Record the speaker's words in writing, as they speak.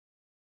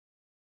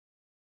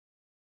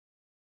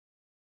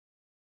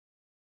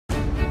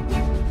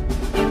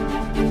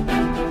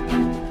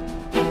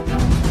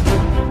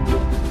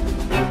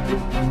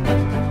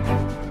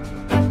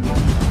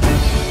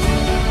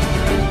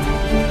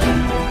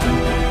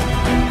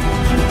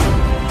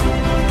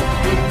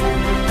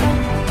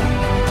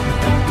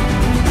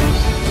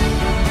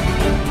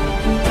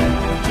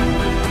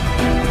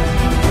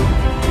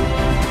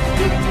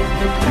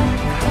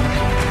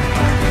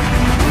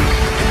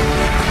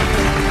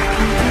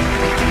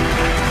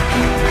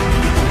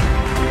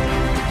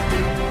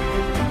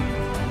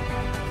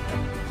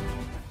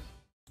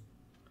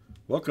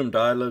Welcome to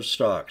I Love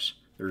Stocks.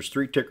 There's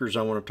three tickers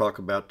I want to talk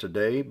about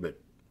today, but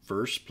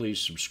first,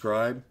 please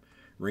subscribe,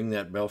 ring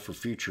that bell for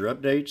future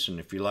updates, and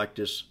if you like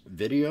this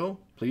video,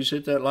 please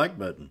hit that like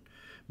button.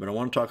 But I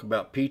want to talk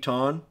about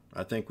PTON.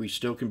 I think we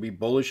still can be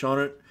bullish on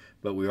it,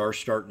 but we are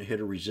starting to hit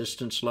a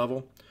resistance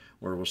level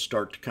where we'll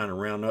start to kind of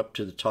round up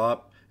to the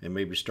top and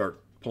maybe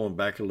start pulling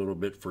back a little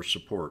bit for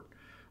support.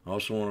 I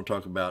also want to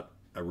talk about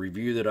a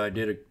review that I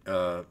did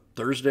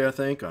Thursday, I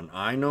think, on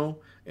INO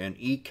and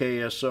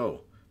EKSO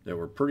that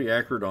were pretty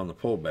accurate on the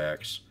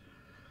pullbacks.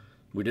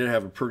 We did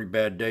have a pretty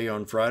bad day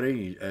on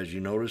Friday. As you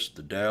noticed,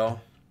 the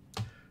Dow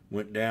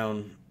went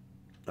down.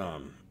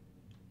 Let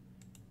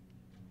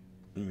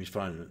me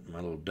find my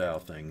little Dow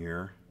thing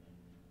here.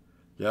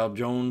 Dow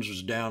Jones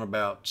was down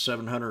about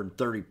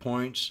 730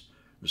 points.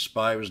 The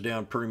SPY was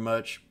down pretty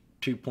much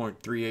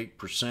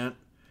 2.38%.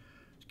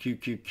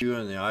 QQQ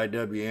and the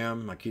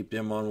IWM, I keep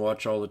them on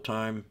watch all the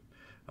time.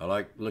 I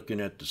like looking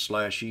at the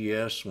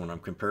 /ES when I'm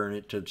comparing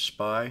it to the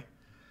SPY.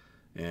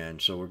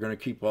 And so we're going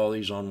to keep all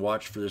these on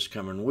watch for this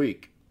coming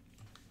week.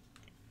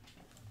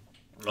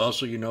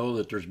 Also, you know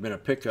that there's been a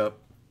pickup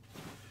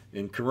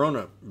in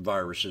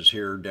coronaviruses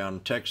here down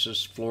in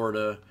Texas,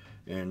 Florida,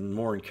 and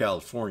more in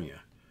California.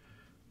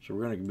 So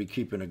we're going to be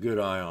keeping a good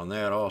eye on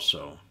that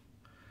also.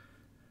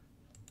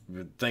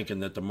 We're thinking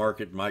that the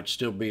market might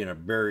still be in a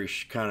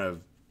bearish kind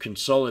of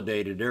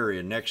consolidated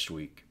area next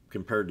week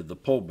compared to the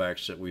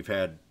pullbacks that we've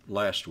had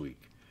last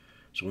week.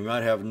 So we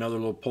might have another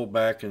little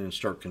pullback and then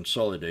start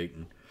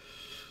consolidating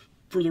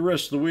for the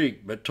rest of the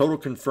week. But total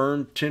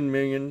confirmed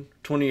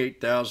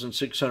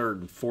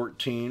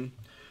 10,028,614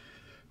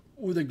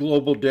 with a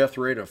global death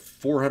rate of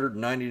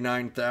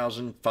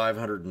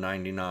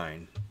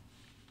 499,599.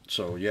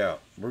 So yeah,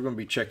 we're going to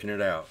be checking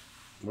it out.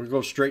 We'll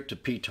go straight to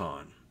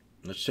PTON.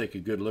 Let's take a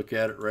good look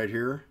at it right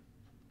here.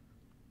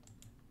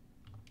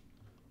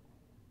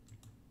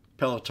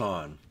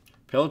 Peloton.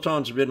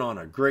 Peloton's been on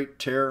a great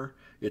tear.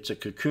 It's a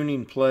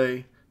cocooning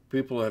play.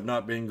 People have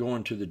not been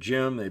going to the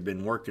gym. They've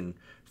been working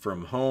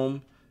from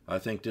home. I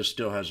think this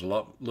still has a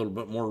little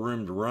bit more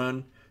room to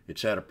run.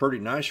 It's had a pretty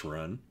nice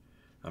run.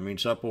 I mean,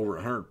 it's up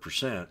over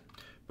 100%.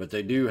 But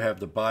they do have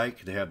the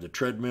bike. They have the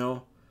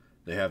treadmill.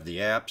 They have the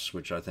apps,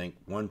 which I think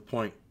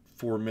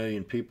 1.4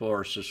 million people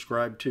are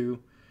subscribed to.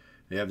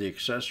 They have the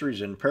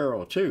accessories and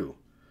apparel too.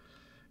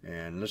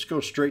 And let's go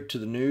straight to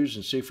the news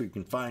and see if we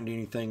can find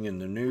anything in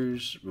the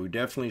news. We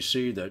definitely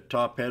see the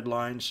top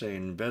headline saying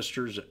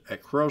investors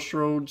at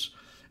crossroads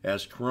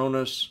as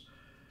Coronas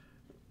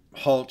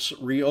halts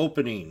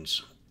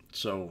reopenings.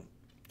 So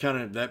kind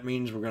of that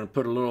means we're going to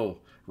put a little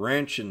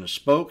wrench in the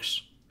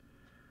spokes.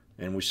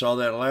 And we saw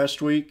that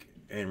last week,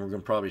 and we're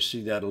going to probably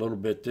see that a little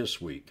bit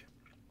this week.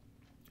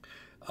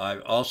 I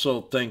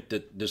also think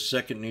that this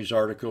second news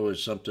article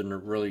is something that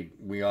really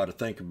we ought to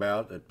think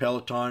about. That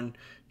Peloton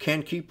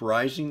can keep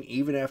rising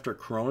even after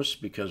Coronas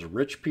because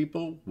rich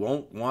people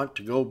won't want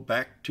to go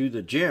back to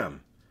the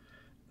gym.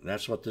 And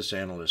that's what this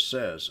analyst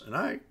says. And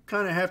I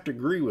kind of have to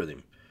agree with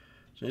him.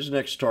 So his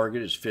next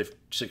target is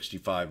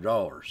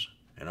 $65.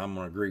 And I'm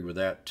going to agree with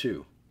that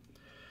too.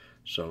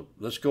 So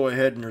let's go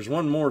ahead. And there's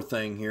one more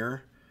thing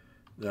here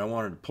that I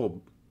wanted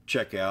to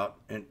check out.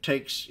 And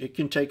it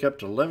can take up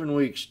to 11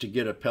 weeks to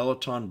get a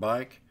Peloton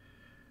bike.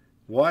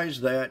 Why is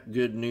that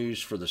good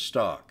news for the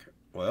stock?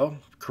 Well,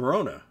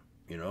 Corona.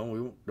 You know, we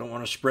don't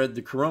want to spread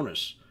the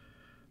Coronas.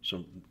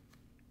 So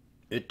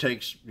it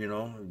takes, you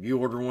know, if you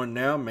order one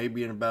now,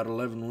 maybe in about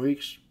 11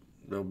 weeks,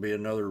 there'll be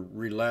another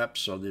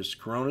relapse of this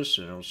Coronas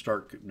and it'll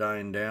start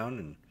dying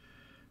down.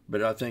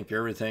 But I think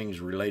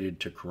everything's related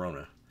to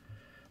Corona.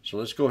 So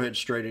let's go ahead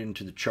straight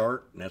into the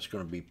chart. And that's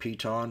going to be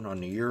PTON on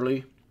the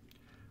yearly.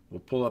 We'll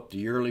pull up the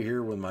yearly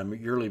here with my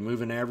yearly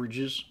moving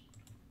averages.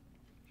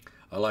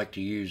 I like to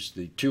use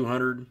the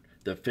 200,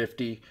 the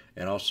 50,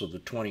 and also the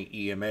 20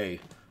 EMA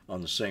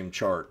on the same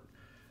chart.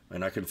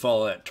 And I can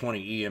follow that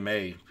 20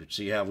 EMA.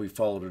 See how we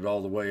followed it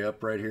all the way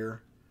up right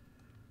here?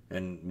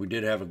 And we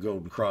did have a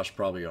golden cross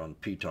probably on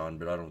PTON,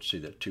 but I don't see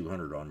that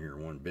 200 on here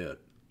one bit.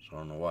 So I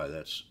don't know why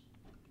that's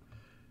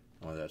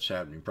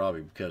happening.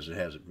 Probably because it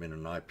hasn't been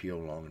an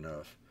IPO long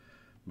enough.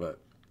 But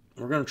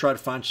we're going to try to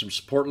find some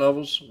support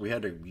levels. We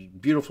had a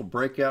beautiful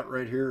breakout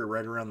right here,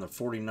 right around the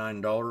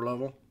 $49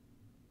 level.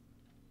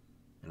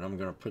 And I'm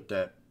going to put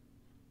that,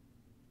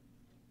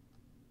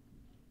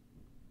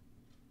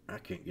 I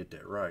can't get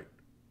that right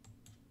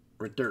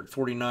there at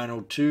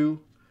 49.02.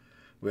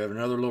 We have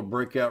another little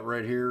breakout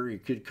right here. You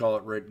could call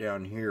it right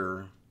down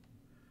here,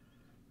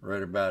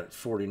 right about at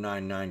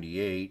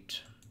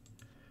 49.98.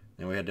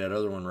 Then we had that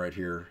other one right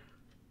here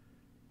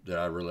that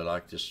I really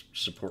like, this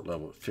support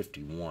level at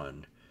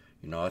 51.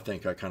 You know, I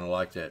think I kind of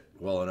like that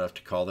well enough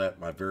to call that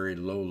my very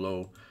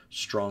low,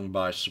 strong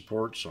buy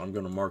support. So I'm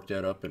going to mark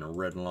that up in a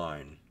red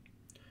line.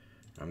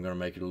 I'm going to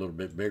make it a little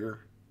bit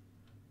bigger.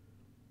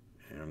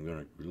 And I'm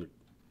going to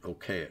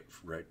okay it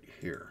right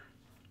here.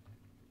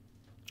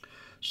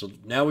 So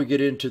now we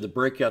get into the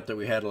breakout that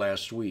we had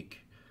last week.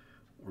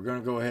 We're going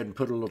to go ahead and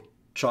put a little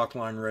chalk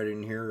line right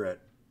in here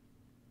at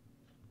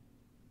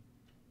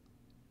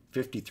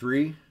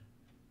 53.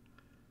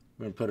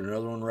 I'm going to put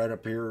another one right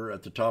up here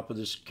at the top of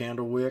this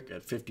candle wick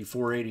at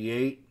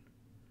 54.88.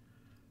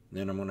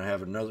 Then I'm going to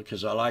have another,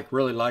 because I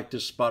really like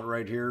this spot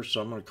right here, so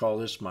I'm going to call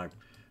this my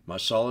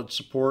solid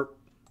support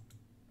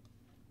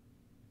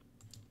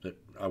that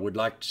I would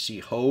like to see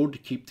hold to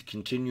keep the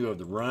continue of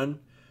the run.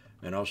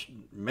 And I'll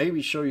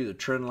maybe show you the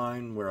trend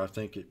line where I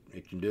think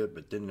it can do it.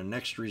 But then the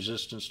next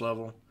resistance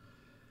level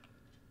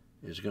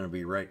is going to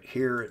be right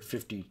here at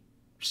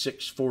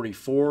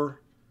 56.44.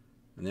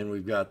 And then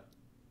we've got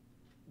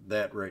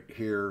that right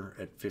here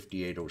at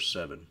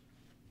 58.07.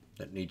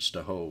 That needs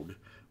to hold.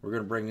 We're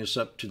going to bring this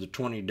up to the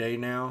 20-day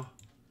now.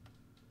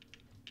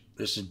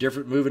 This is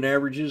different moving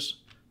averages.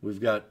 We've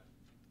got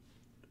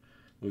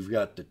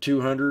the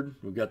 200,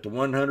 we've got the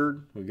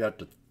 100, we've got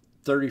the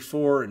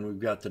 34, and we've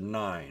got the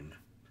 9.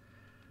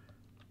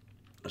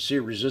 I see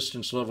a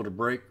resistance level to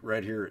break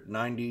right here at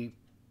 90,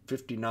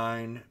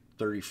 59,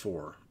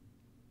 34,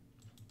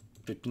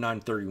 59,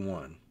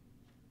 31.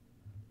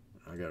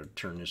 I got to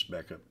turn this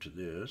back up to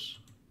this.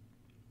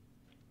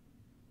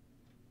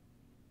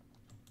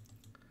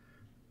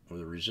 With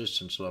a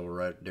resistance level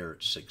right there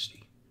at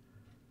 60.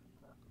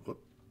 Whoop,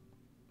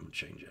 I'm going to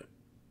change that.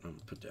 I'm going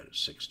to put that at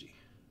 60.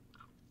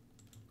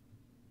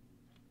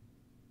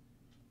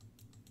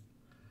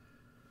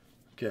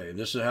 Okay,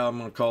 this is how I'm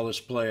going to call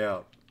this play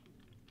out.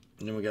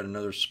 And then we got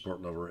another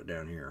support level right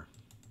down here.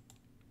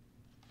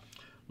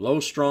 Low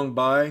strong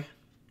buy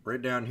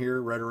right down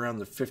here, right around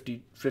the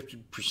 50%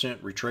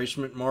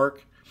 retracement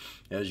mark.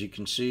 As you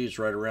can see, it's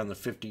right around the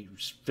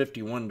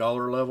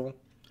 $51 level.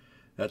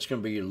 That's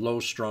going to be a low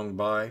strong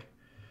buy.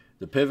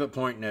 The pivot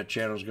point in that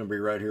channel is going to be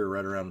right here,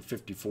 right around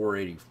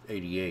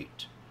 54.88.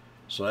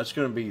 So that's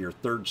going to be your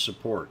third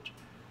support.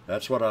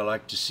 That's what I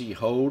like to see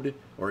hold,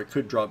 or it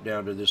could drop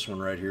down to this one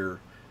right here,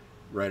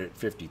 right at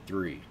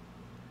 53.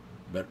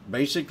 But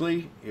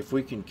basically, if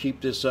we can keep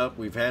this up,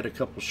 we've had a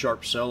couple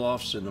sharp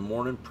sell-offs in the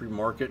morning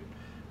pre-market.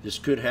 This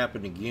could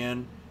happen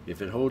again.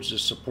 If it holds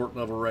this support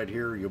level right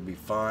here, you'll be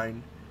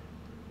fine.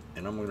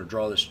 And I'm going to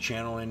draw this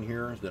channel in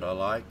here that I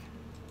like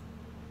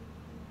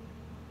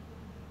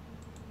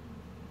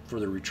for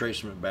the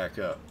retracement back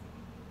up.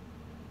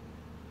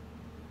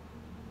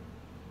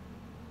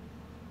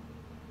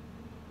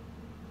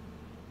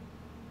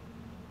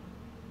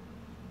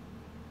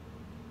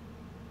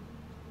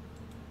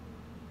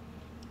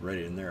 Right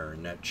in there,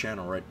 in that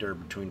channel right there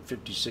between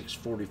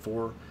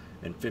 56.44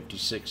 and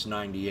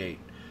 56.98.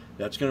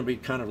 That's going to be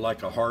kind of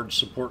like a hard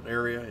support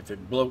area. If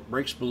it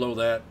breaks below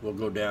that, we'll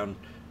go down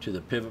to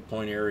the pivot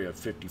point area of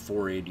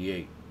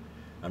 54.88.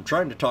 I'm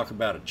trying to talk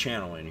about a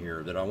channel in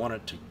here that I want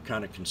it to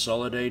kind of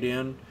consolidate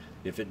in.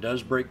 If it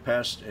does break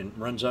past and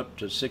runs up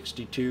to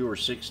 62 or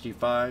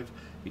 65,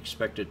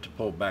 expect it to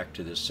pull back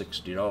to this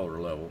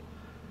 $60 level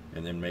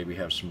and then maybe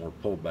have some more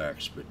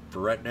pullbacks. But for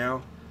right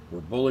now, we're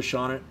bullish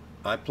on it.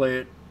 I play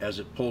it as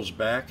it pulls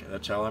back.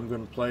 That's how I'm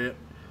going to play it.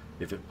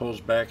 If it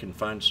pulls back and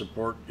finds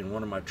support in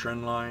one of my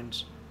trend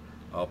lines,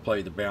 I'll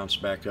play the bounce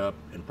back up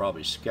and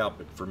probably scalp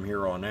it from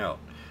here on out.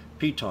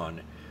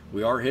 PTON,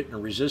 we are hitting a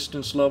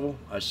resistance level.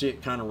 I see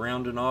it kind of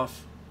rounding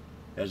off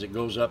as it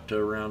goes up to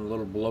around a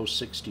little below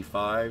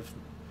 65,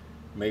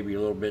 maybe a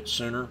little bit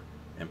sooner,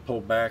 and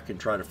pull back and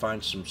try to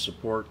find some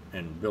support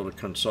and build a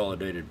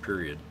consolidated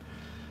period.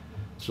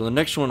 So the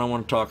next one I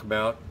want to talk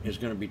about is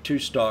going to be two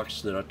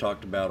stocks that I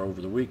talked about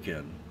over the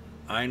weekend,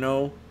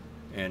 INO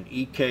and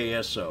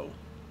EKSO.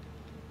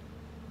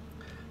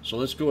 So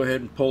let's go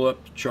ahead and pull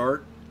up the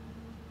chart.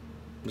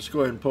 Let's go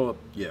ahead and pull up,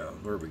 yeah,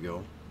 there we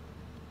go.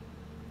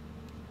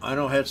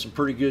 INO had some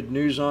pretty good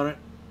news on it,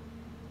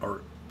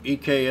 or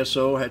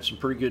EKSO had some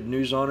pretty good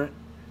news on it.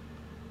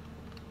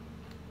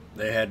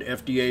 They had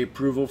FDA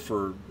approval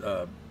for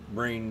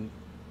brain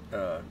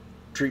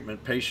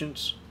treatment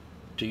patients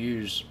to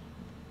use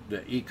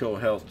the Eco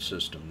Health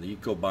system, the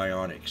Eco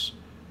Bionics.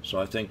 So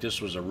I think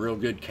this was a real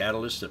good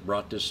catalyst that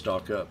brought this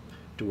stock up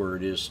to where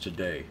it is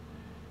today.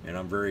 And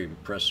I'm very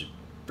impressed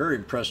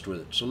with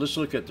it. So let's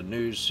look at the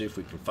news, see if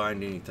we can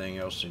find anything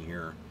else in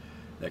here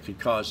that could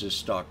cause this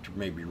stock to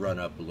maybe run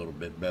up a little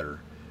bit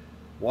better.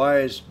 Why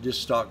is this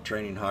stock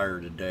trading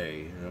higher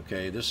today?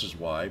 Okay, this is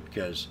why,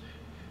 because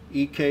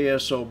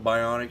EKSO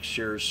Bionics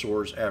shares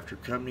soars after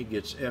company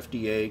gets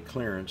FDA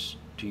clearance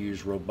to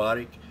use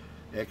robotic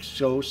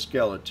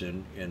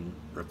exoskeleton in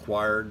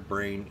required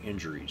brain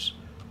injuries.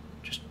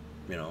 Just,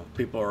 you know,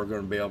 people are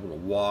going to be able to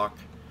walk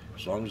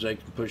as long as they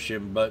can push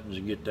in buttons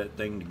and get that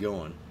thing to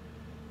going.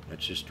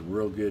 That's just a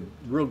real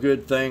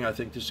good thing. I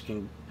think this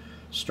can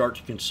start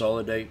to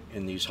consolidate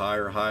in these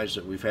higher highs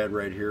that we've had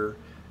right here,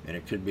 and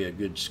it could be a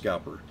good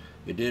scalper.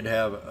 It did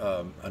have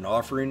an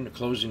offering, the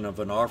closing of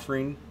an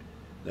offering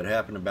that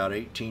happened about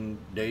 18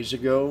 days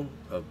ago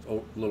of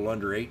a little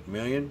under 8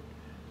 million.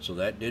 So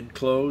that did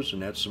close,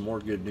 and that's some more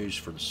good news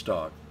for the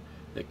stock.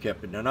 That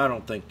kept it. And I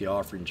don't think the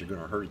offerings are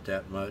going to hurt it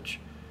that much,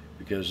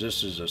 because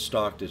this is a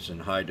stock that's in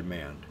high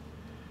demand.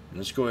 And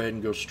let's go ahead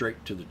and go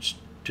straight to the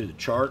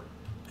chart,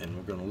 and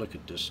we're going to look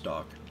at this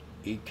stock,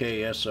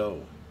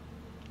 EKSO.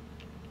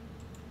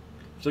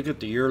 Let's look at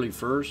the yearly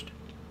first.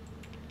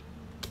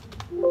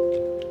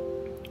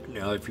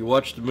 Now, if you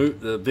watched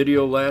the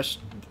video last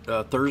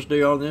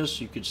Thursday on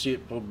this, you could see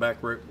it pulled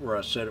back right where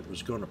I said it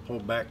was going to pull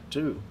back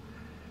to.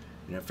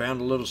 And I found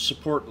a little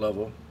support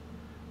level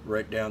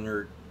right down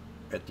there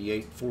at the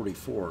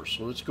 844.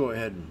 So let's go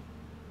ahead and,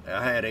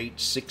 I had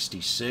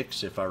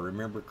 866 if I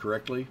remember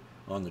correctly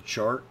on the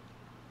chart.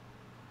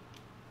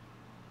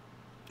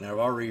 Now I've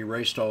already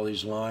erased all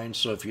these lines,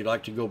 so if you'd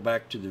like to go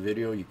back to the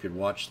video, you could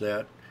watch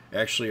that.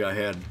 Actually, I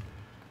had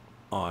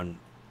on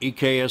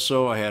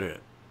EKSO, I had a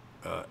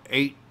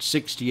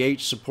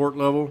 868 support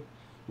level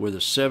with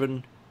a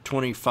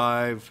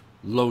 725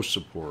 low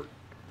support.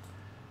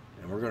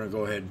 And we're going to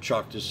go ahead and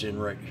chalk this in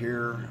right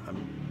here.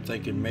 I'm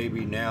thinking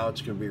maybe now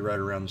it's going to be right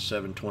around the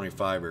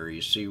 725 area.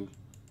 You see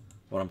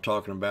what I'm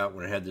talking about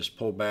when it had this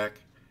pullback?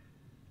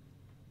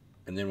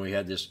 And then we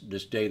had this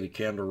daily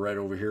candle right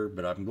over here.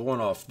 But I'm going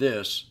off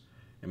this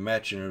and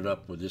matching it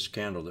up with this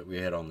candle that we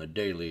had on the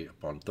daily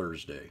up on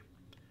Thursday.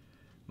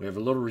 We have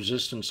a little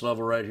resistance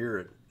level right here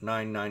at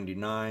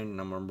 999,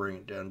 and I'm going to bring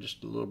it down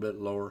just a little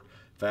bit lower.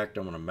 In fact,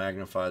 I'm going to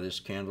magnify this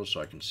candle so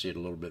I can see it a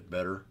little bit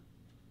better.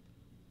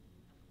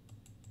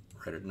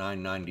 Right at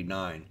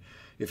 999.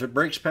 If it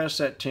breaks past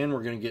that 10,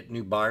 we're going to get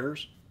new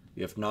buyers.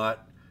 If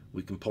not,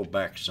 we can pull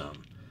back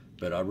some.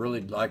 But I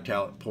really liked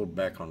how it pulled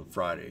back on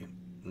Friday.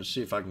 Let's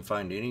see if I can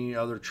find any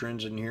other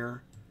trends in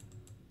here.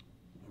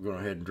 We're going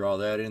to go ahead and draw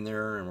that in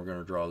there, and we're going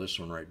to draw this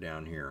one right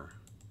down here.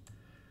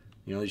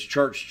 You know, these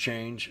charts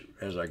change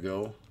as I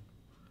go.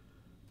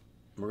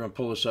 We're going to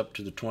pull this up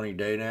to the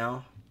 20-day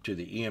now, to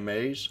the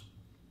EMAs.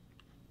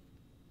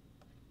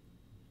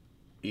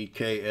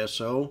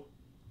 EKSO.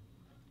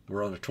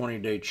 We're on the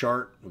 20-day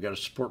chart. We got a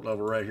support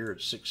level right here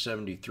at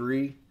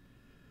 673.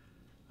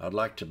 I'd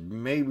like to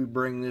maybe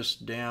bring this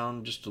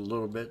down just a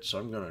little bit, so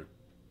I'm going to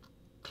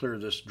clear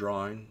this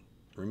drawing,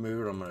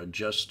 remove it. I'm going to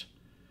adjust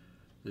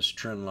this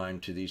trend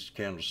line to these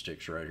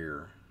candlesticks right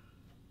here.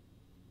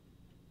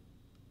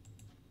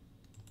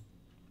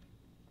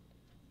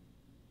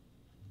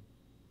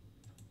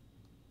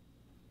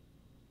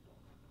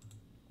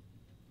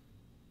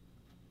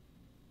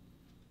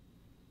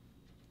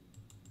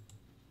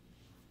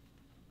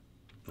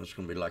 That's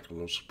going to be like a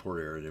little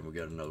support area. Then we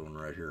got another one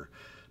right here.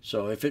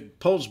 So if it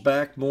pulls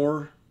back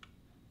more,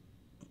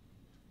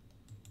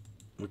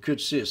 we could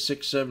see a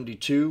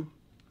 672.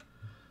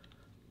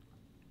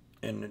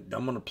 And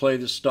I'm going to play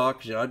this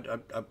stock. You know,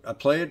 I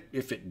play it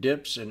if it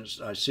dips and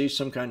I see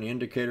some kind of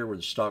indicator where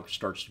the stock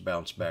starts to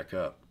bounce back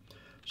up.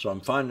 So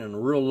I'm finding a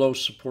real low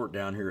support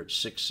down here at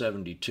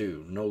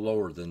 672, no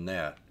lower than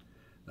that.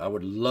 I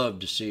would love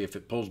to see if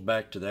it pulls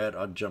back to that,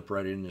 I'd jump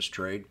right in this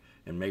trade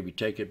and maybe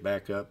take it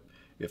back up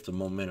if the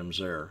momentum's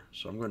there.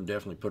 So I'm going to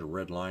definitely put a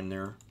red line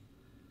there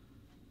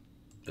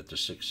at the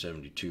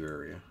 672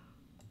 area.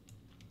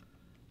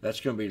 That's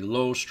going to be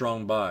low,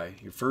 strong buy.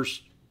 Your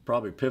first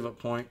probably pivot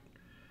point,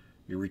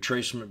 your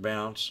retracement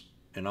bounce,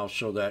 and I'll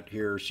show that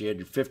here. So you had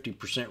your 50%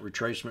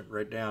 retracement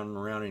right down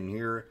around in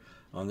here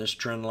on this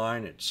trend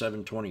line at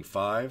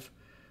 725.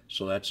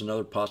 So that's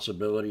another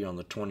possibility on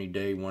the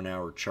 20-day,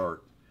 1-hour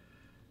chart.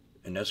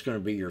 And that's going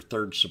to be your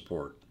third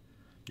support.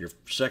 Your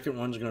second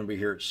one's going to be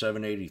here at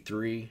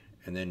 783,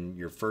 and then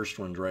your first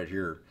one's right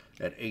here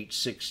at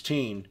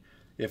 816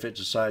 if it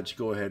decides to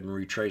go ahead and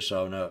retrace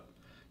on up.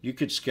 You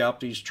could scalp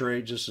these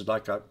trades. This is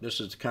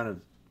the kind of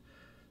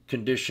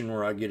condition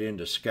where I get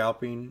into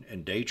scalping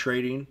and day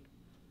trading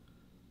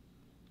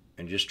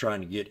and just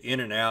trying to get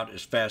in and out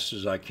as fast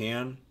as I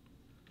can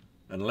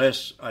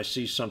unless I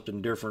see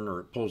something different or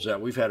it pulls out.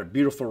 We've had a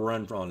beautiful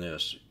run on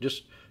this.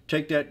 Just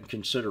take that in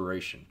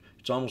consideration.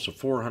 It's almost a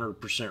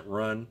 400%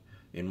 run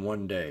in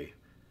one day.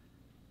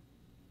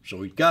 So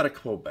we've got to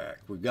pull back.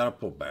 We've got to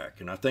pull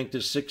back. And I think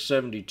this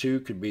 672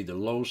 could be the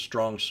low,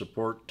 strong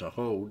support to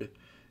hold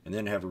and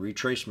then have a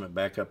retracement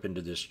back up into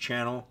this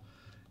channel.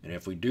 And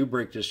if we do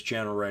break this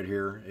channel right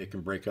here, it can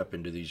break up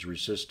into these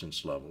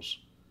resistance levels.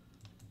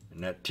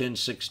 And that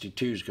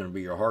 1062 is going to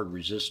be your hard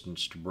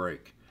resistance to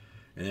break.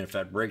 And then if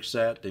that breaks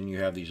that, then you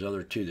have these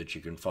other two that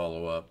you can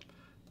follow up.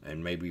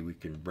 And maybe we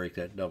can break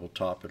that double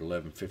top at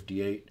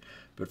 1158.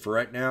 But for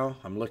right now,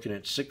 I'm looking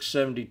at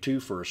 672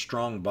 for a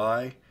strong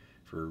buy,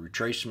 for a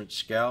retracement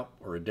scalp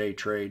or a day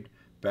trade,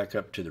 back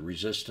up to the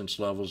resistance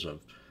levels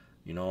of,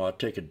 you know, I'll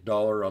take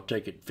 $1, I'll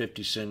take it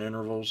 50-cent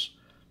intervals.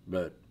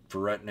 But for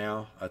right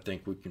now, I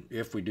think we can,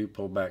 if we do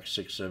pull back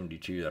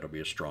 672, that'll be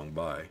a strong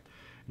buy. And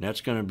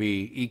that's going to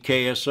be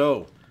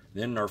EKSO.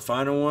 Then our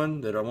final one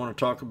that I want to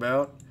talk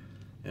about,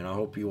 and I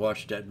hope you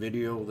watched that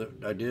video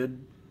that I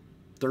did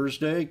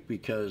Thursday,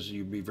 because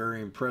you'd be very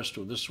impressed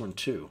with this one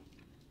too.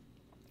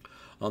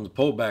 On the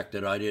pullback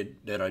that I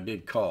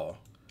did call,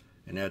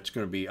 and that's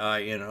going to be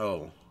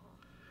INO.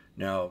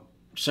 Now,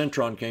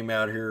 Centron came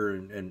out here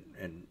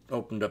and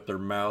opened up their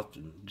mouth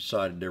and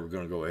decided they were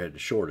going to go ahead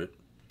and short it.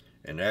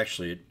 And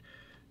actually,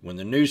 when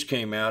the news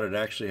came out, it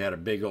actually had a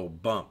big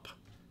old bump.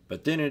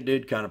 But then it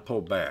did kind of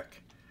pull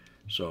back.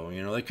 So,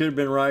 you know, they could have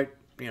been right.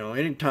 You know,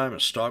 anytime a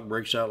stock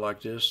breaks out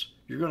like this,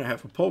 you're going to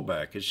have a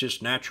pullback. It's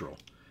just natural.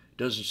 It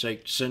doesn't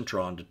take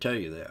Centron to tell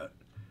you that.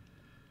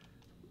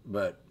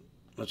 But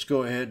let's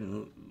go ahead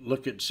and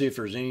see if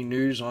there's any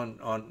news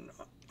on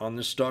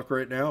this stock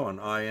right now on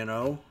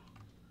INO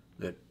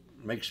that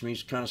makes me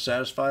kind of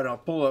satisfied. I'll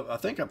pull up. I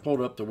think I pulled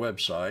up the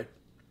website,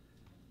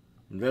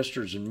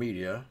 Investors and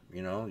Media.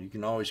 You know, you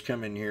can always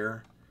come in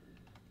here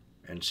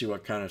and see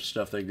what kind of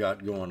stuff they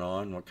got going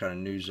on, what kind of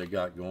news they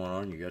got going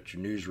on. You got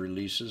your news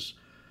releases.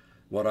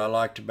 What I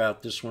liked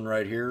about this one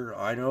right here,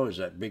 INO, is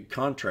that big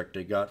contract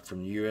they got from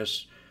the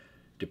U.S.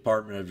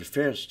 Department of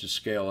Defense to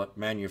scale up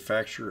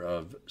manufacture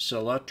of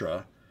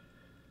Celentra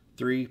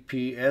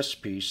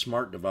 3PSP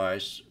smart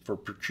device for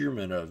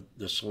procurement of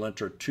the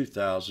Celentra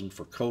 2000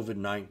 for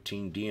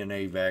COVID-19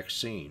 DNA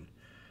vaccine.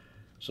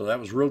 So that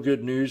was real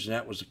good news, and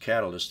that was the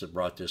catalyst that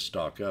brought this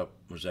stock up,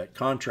 was that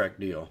contract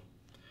deal.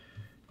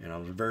 And I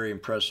was very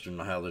impressed in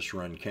how this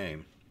run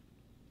came.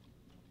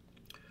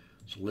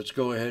 So let's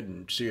go ahead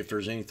and see if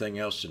there's anything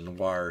else in the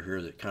wire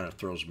here that kind of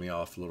throws me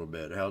off a little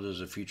bit. How does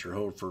the future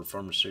hold for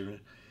pharmaceutical?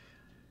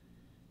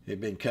 They've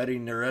been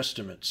cutting their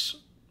estimates.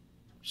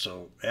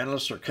 So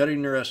analysts are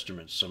cutting their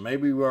estimates. So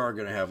maybe we are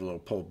going to have a little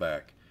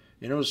pullback.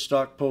 You know, the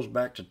stock pulls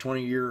back to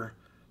 20-year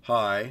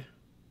high.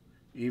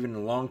 Even the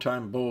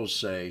long-time bulls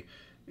say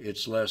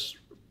it's less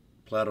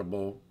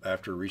palatable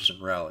after a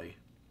recent rally.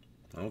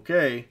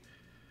 Okay.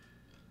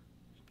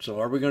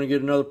 So are we going to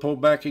get another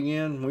pullback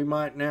again? We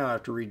might now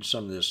after reading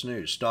some of this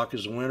news. Stock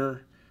is a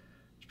winner.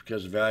 It's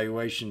because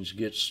valuations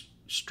get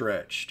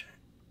stretched.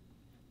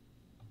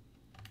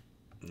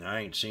 Now, I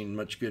ain't seen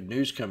much good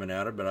news coming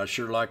out of it, but I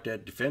sure like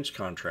that defense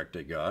contract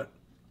they got.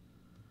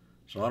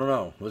 So I don't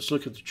know. Let's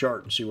look at the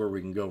chart and see where we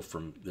can go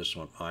from this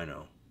one.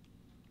 INO.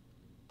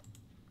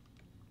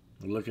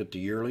 We'll look at the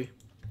yearly.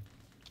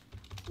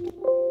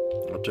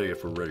 I'll tell you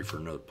if we're ready for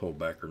another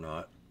pullback or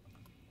not.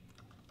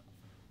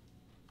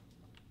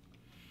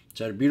 It's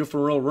had a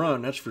beautiful real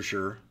run, that's for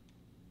sure.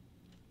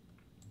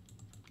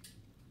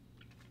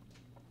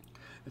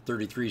 At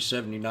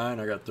 33.79,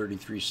 I got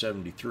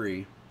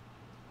 33.73.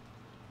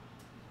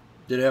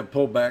 Did have a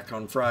pullback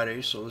on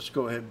Friday, so let's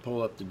go ahead and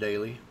pull up the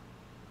daily.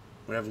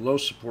 We have low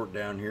support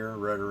down here,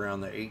 right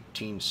around the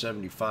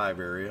 1875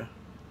 area.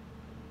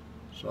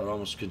 So I'd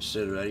almost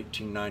consider that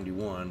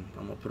 1891.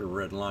 I'm going to put a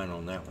red line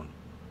on that one.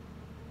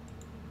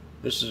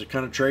 This is a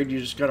kind of trade you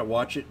just got to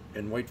watch it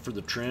and wait for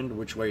the trend,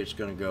 which way it's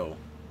going to go.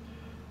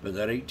 But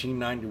that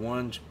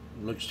 1891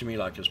 looks to me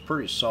like it's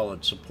pretty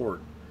solid support.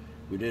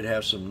 We did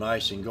have some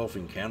nice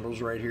engulfing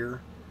candles right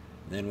here.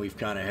 And then we've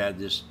kind of had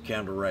this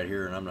candle right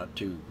here, and I'm not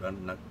too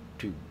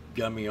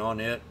gummy on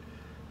it.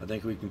 I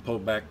think we can pull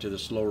back to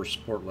this lower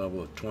support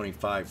level of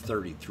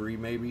 25.33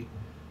 maybe,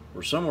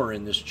 or somewhere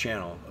in this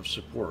channel of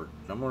support.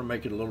 And I'm going to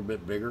make it a little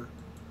bit bigger,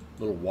 a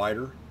little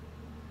wider.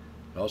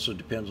 It also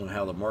depends on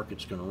how the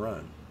market's going to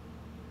run.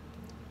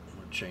 I'm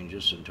going to change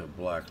this into a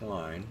black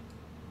line.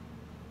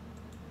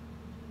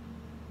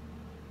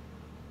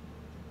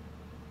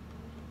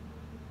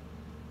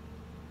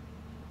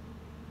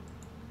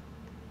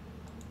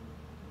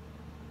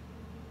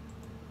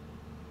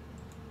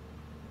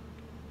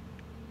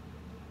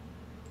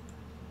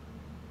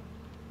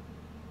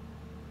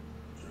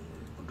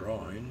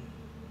 Drawing.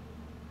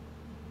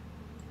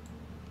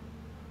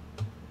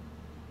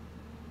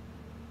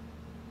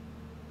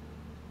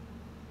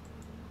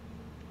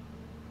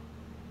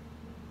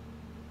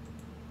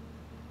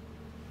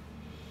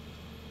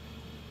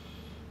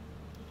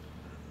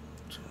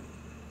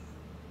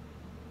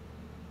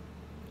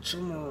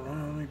 Somewhere,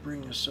 let me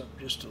bring this up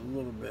just a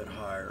little bit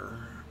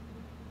higher.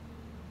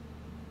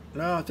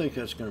 No, I think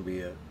that's going to be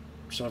it.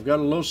 So I've got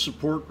a low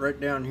support right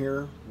down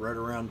here, right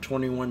around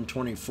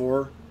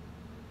 21.24.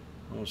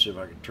 I want to see if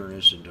I can turn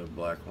this into a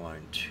black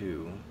line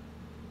too.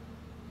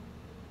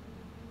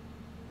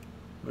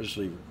 I'll just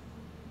leave it.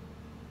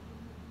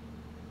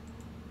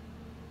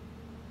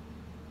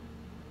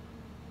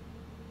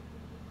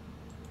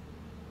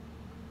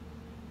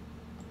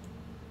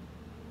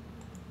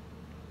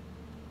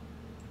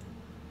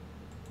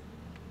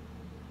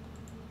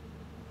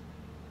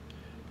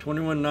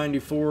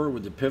 $21.94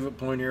 with the pivot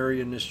point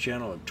area in this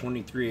channel of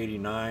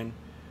 23.89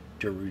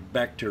 to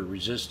back to a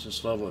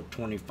resistance level of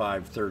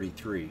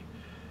 25.33.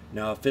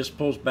 Now if this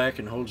pulls back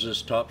and holds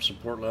this top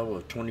support level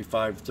of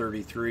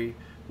 25.33,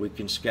 we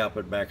can scalp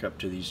it back up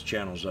to these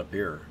channels up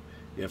here.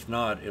 If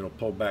not, it'll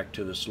pull back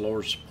to this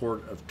lower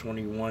support of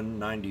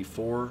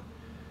 21.94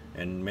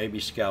 and maybe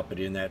scalp it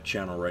in that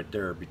channel right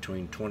there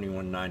between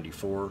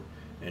 21.94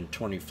 and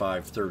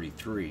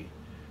 25.33.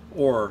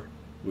 Or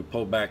we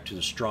pull back to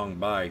the strong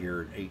buy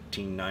here at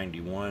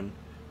 18.91,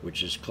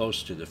 which is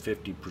close to the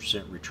 50%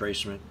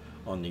 retracement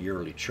on the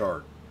yearly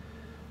chart.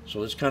 So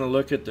let's kind of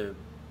look at the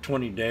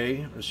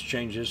 20-day. Let's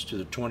change this to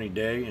the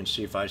 20-day and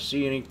see if I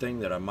see anything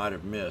that I might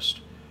have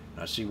missed.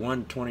 I see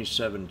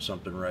 127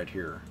 something right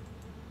here,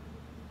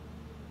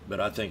 but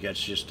I think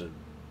that's just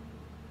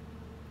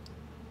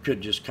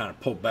could just kind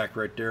of pull back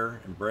right there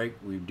and break.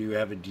 We do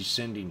have a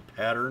descending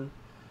pattern,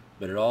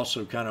 but it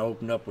also kind of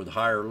opened up with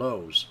higher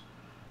lows.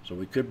 So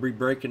we could be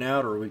breaking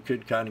out, or we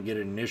could kind of get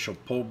an initial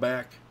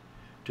pullback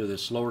to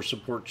this lower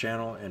support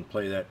channel and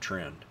play that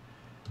trend.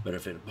 But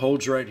if it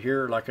holds right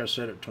here, like I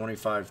said, at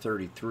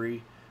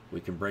 25.33, we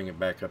can bring it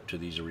back up to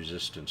these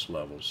resistance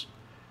levels.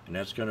 And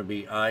that's going to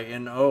be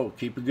INO.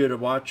 Keep a good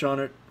watch on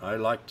it. I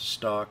like the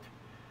stock.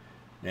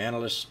 The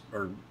analysts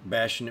are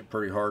bashing it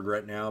pretty hard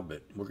right now,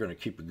 but we're going to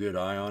keep a good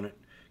eye on it.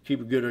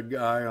 Keep a good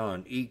eye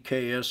on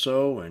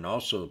EKSO and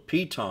also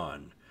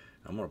PTON.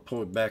 I'm going to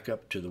pull it back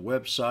up to the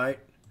website.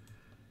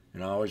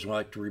 And I always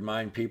like to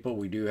remind people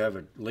we do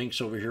have links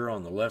over here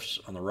on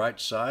the right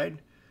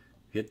side.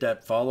 Hit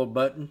that follow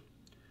button.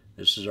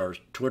 This is our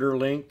Twitter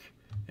link.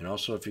 And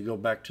also if you go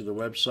back to the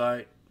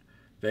website,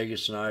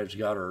 Vegas and I have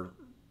got our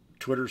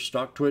Twitter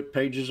stock twit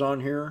pages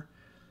on here.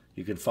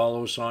 You can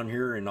follow us on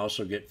here and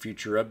also get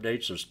future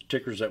updates of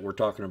tickers that we're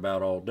talking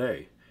about all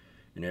day.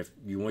 And if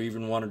you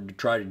even wanted to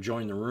try to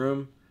join the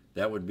room,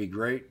 that would be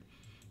great.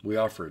 We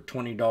offer a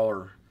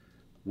 $20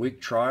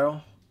 week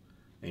trial,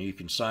 and you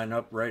can sign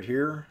up right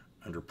here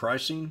under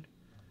pricing,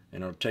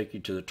 and it'll take you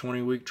to the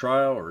 20-week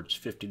trial, or it's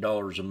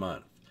 $50 a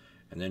month.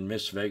 And then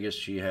Miss Vegas,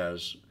 she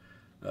has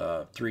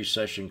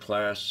 3-session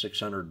class,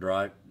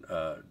 $600,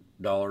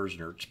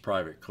 and it's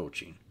private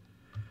coaching.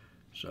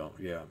 So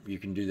yeah, you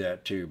can do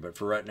that too. But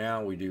for right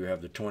now, we do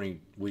have the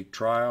 20-week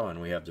trial,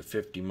 and we have the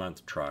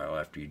 50-month trial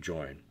after you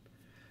join.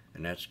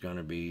 And that's going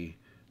to be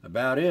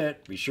about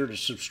it. Be sure to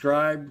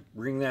subscribe,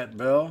 ring that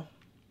bell,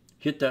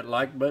 hit that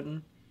like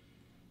button,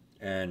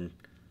 and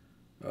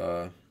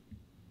have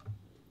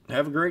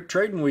a great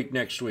trading week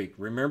next week.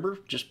 Remember,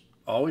 just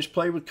always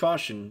play with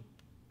caution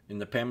in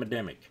the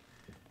pandemic.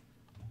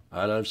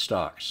 I love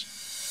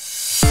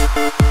stocks.